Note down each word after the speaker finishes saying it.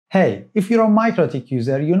Hey, if you're a MikroTik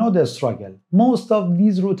user, you know the struggle. Most of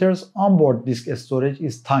these routers' onboard disk storage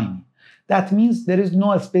is tiny. That means there is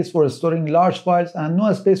no space for storing large files and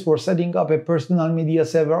no space for setting up a personal media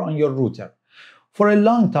server on your router. For a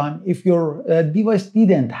long time, if your device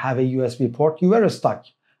didn't have a USB port, you were stuck.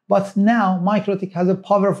 But now, MikroTik has a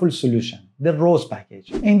powerful solution, the RouterOS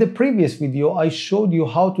package. In the previous video, I showed you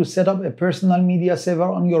how to set up a personal media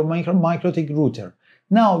server on your MikroTik router.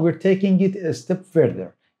 Now, we're taking it a step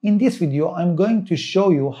further. In this video, I'm going to show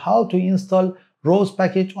you how to install RouterOS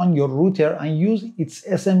package on your router and use its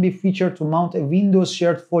SMB feature to mount a Windows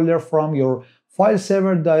shared folder from your file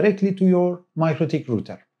server directly to your MikroTik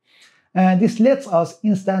router. This lets us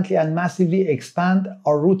instantly and massively expand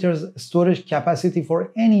our router's storage capacity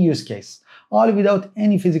for any use case, all without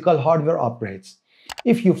any physical hardware upgrades.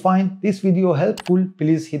 If you find this video helpful,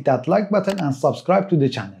 please hit that like button and subscribe to the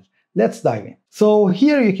channel. Let's dive in. So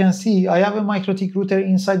here you can see I have a MikroTik router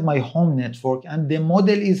inside my home network and the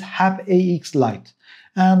model is HAP-AX Lite.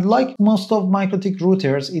 And like most of MikroTik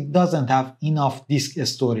routers, it doesn't have enough disk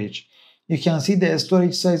storage. You can see the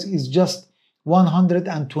storage size is just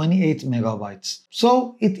 128 megabytes.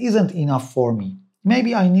 So it isn't enough for me.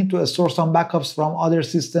 Maybe I need to store some backups from other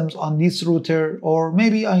systems on this router, or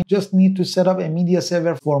maybe I just need to set up a media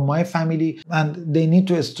server for my family and they need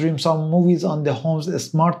to stream some movies on the home's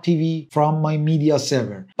smart TV from my media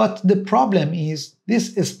server. But the problem is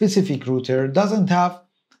this specific router doesn't have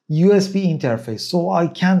USB interface, so I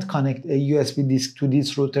can't connect a USB disk to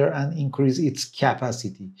this router and increase its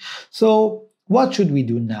capacity. So what should we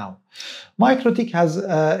do now? MikroTik has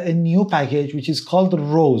a new package which is called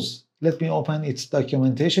RouterOS. Let me open its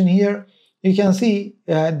documentation here. You can see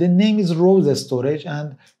the name is RouterOS Storage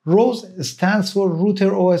and RouterOS stands for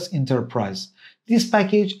RouterOS Enterprise. This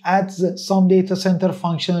package adds some data center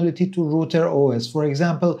functionality to RouterOS. For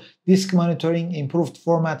example, disk monitoring, improved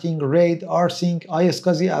formatting, RAID, rsync,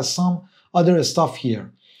 iSCSI as some other stuff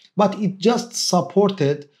here. But it just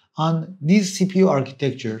supported on these CPU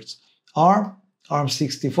architectures,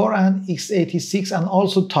 ARM64 and x86 and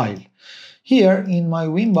also Tile. Here in my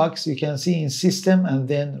Winbox, you can see in System and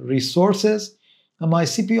then Resources. My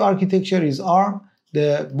CPU architecture is ARM,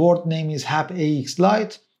 the board name is HAP-AX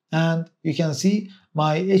Lite, and you can see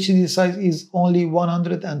my HDD size is only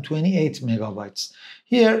 128 megabytes.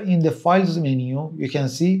 Here in the Files menu, you can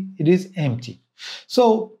see it is empty.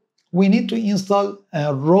 So we need to install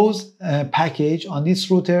a RouterOS package on this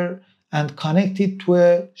router and connect it to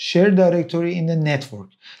a shared directory in the network.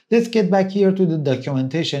 Let's get back here to the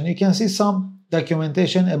documentation. You can see some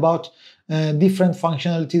documentation about different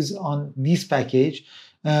functionalities on this package,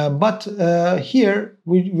 but here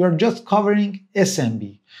we're just covering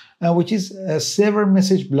SMB, which is a server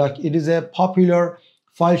message block. It is a popular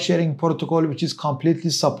file sharing protocol which is completely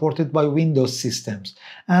supported by Windows systems.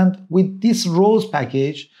 And with this RouterOS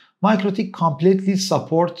package, MikroTik completely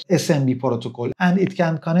supports SMB protocol and it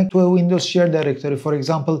can connect to a Windows shared directory, for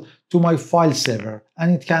example, to my file server,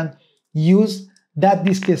 and it can use that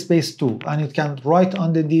disk space too, and it can write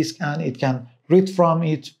on the disk and it can read from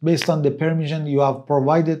it based on the permission you have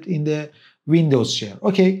provided in the Windows share.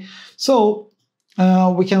 Okay, so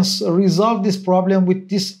we can resolve this problem with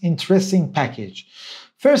this interesting package.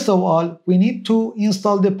 First of all, we need to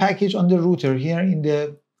install the package on the router. Here in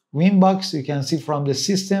the Winbox, you can see from the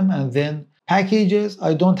system and then packages.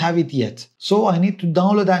 I don't have it yet, so I need to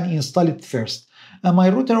download and install it first. And my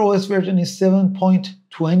RouterOS version is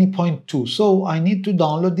 7.20.2, so I need to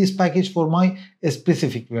download this package for my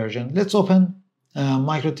specific version. Let's open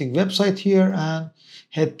MikroTik website here and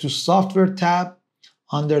head to Software tab.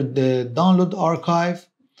 Under the Download Archive,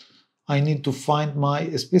 I need to find my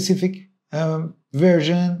specific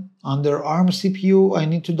version. Under ARM CPU, I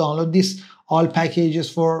need to download this all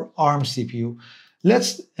packages for ARM CPU.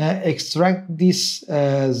 Let's extract this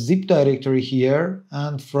zip directory here,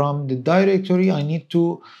 and from the directory I need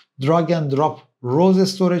to drag and drop RouterOS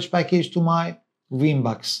storage package to my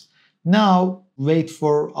Winbox. Now wait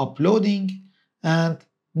for uploading, and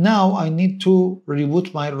now I need to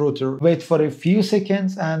reboot my router. Wait for a few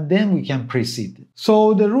seconds and then we can proceed.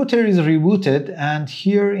 So the router is rebooted, and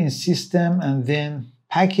here in System and then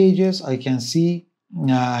Packages I can see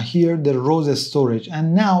here the RouterOS storage,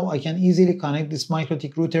 and now I can easily connect this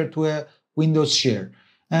MikroTik router to a Windows share.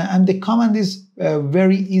 And the command is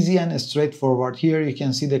very easy and straightforward. Here you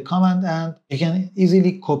can see the command and you can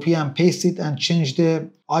easily copy and paste it and change the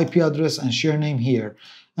IP address and share name here.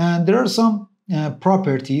 And there are some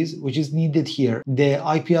properties which is needed here. The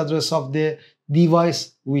IP address of the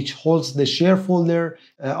device which holds the share folder,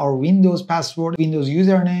 our Windows password, Windows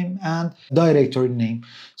username, and directory name.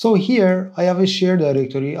 So here I have a share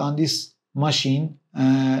directory on this machine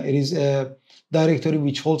It is a directory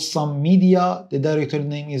which holds some media. The directory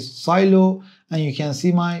name is silo, and you can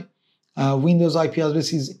see my Windows IP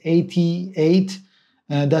address is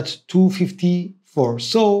 88.254.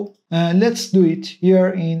 So let's do it here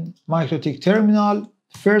in MikroTik terminal.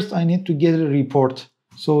 First, I need to get a report.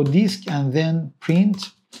 So disk and then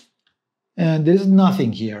print. And there is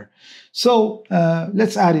nothing here. So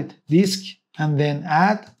let's add it. Disk and then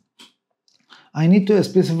add. I need to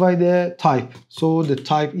specify the type. So the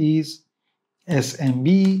type is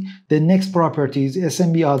SMB. The next property is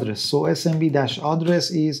SMB address. So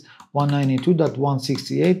SMB-address is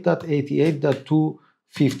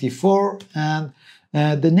 192.168.88.254, and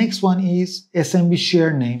the next one is SMB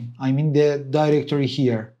share name. I mean the directory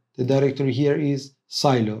here. The directory here is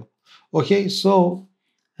silo. Okay, so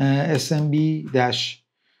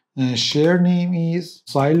SMB-share name is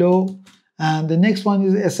silo, and the next one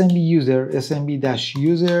is SMB user.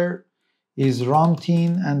 SMB-user is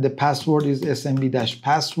Ramtin, and the password is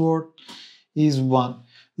SMB-password is 1.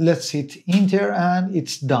 Let's hit enter and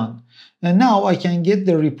it's done. And now I can get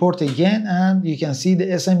the report again, and you can see the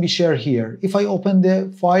SMB share here. If I open the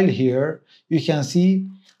file here, you can see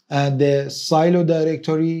the silo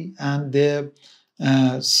directory and the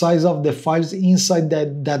size of the files inside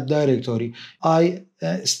that directory. I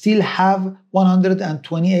still have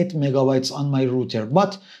 128 megabytes on my router,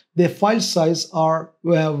 but the file size are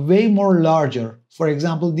way more larger. For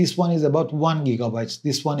example, this one is about 1 gigabytes.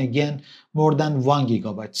 This one again more than 1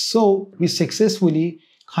 gigabyte. So we successfully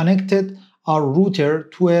connected our router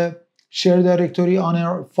to a shared directory on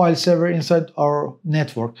our file server inside our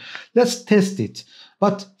network. Let's test it.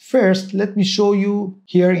 But first, let me show you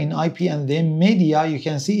here in IP and then media. You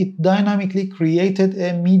can see it dynamically created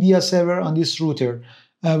a media server on this router,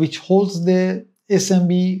 which holds the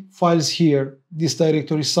SMB files here, this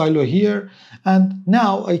directory silo here, and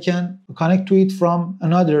now I can connect to it from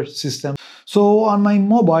another system. So on my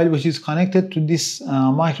mobile, which is connected to this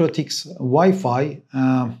MikroTik's Wi-Fi,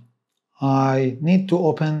 I need to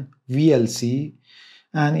open VLC,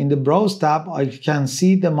 and in the Browse tab, I can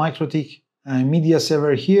see the MikroTik media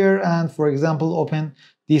server here, and for example, open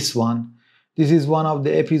this one. This is one of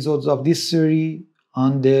the episodes of this series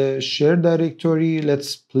on the shared directory.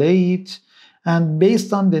 Let's play it. And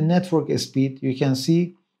based on the network speed, you can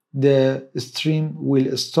see the stream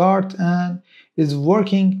will start and is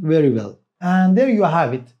working very well. And there you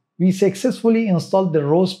have it. We successfully installed the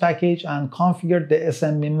RouterOS package and configured the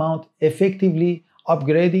SMB mount, effectively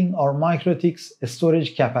upgrading our MikroTik's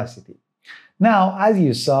storage capacity. Now, as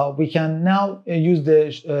you saw, we can now use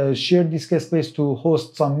the shared disk space to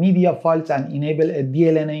host some media files and enable a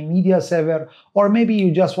DLNA media server, or maybe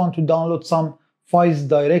you just want to download some files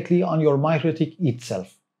directly on your MikroTik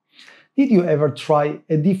itself. Did you ever try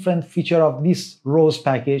a different feature of this RouterOS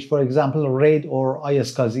package, for example RAID or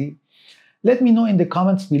iSCSI? Let me know in the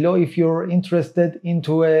comments below if you're interested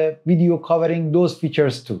into a video covering those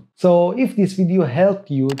features too. So if this video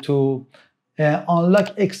helped you to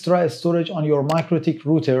unlock extra storage on your MikroTik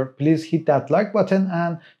router, please hit that like button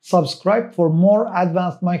and subscribe for more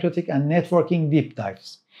advanced MikroTik and networking deep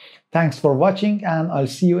dives. Thanks for watching, and I'll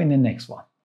see you in the next one.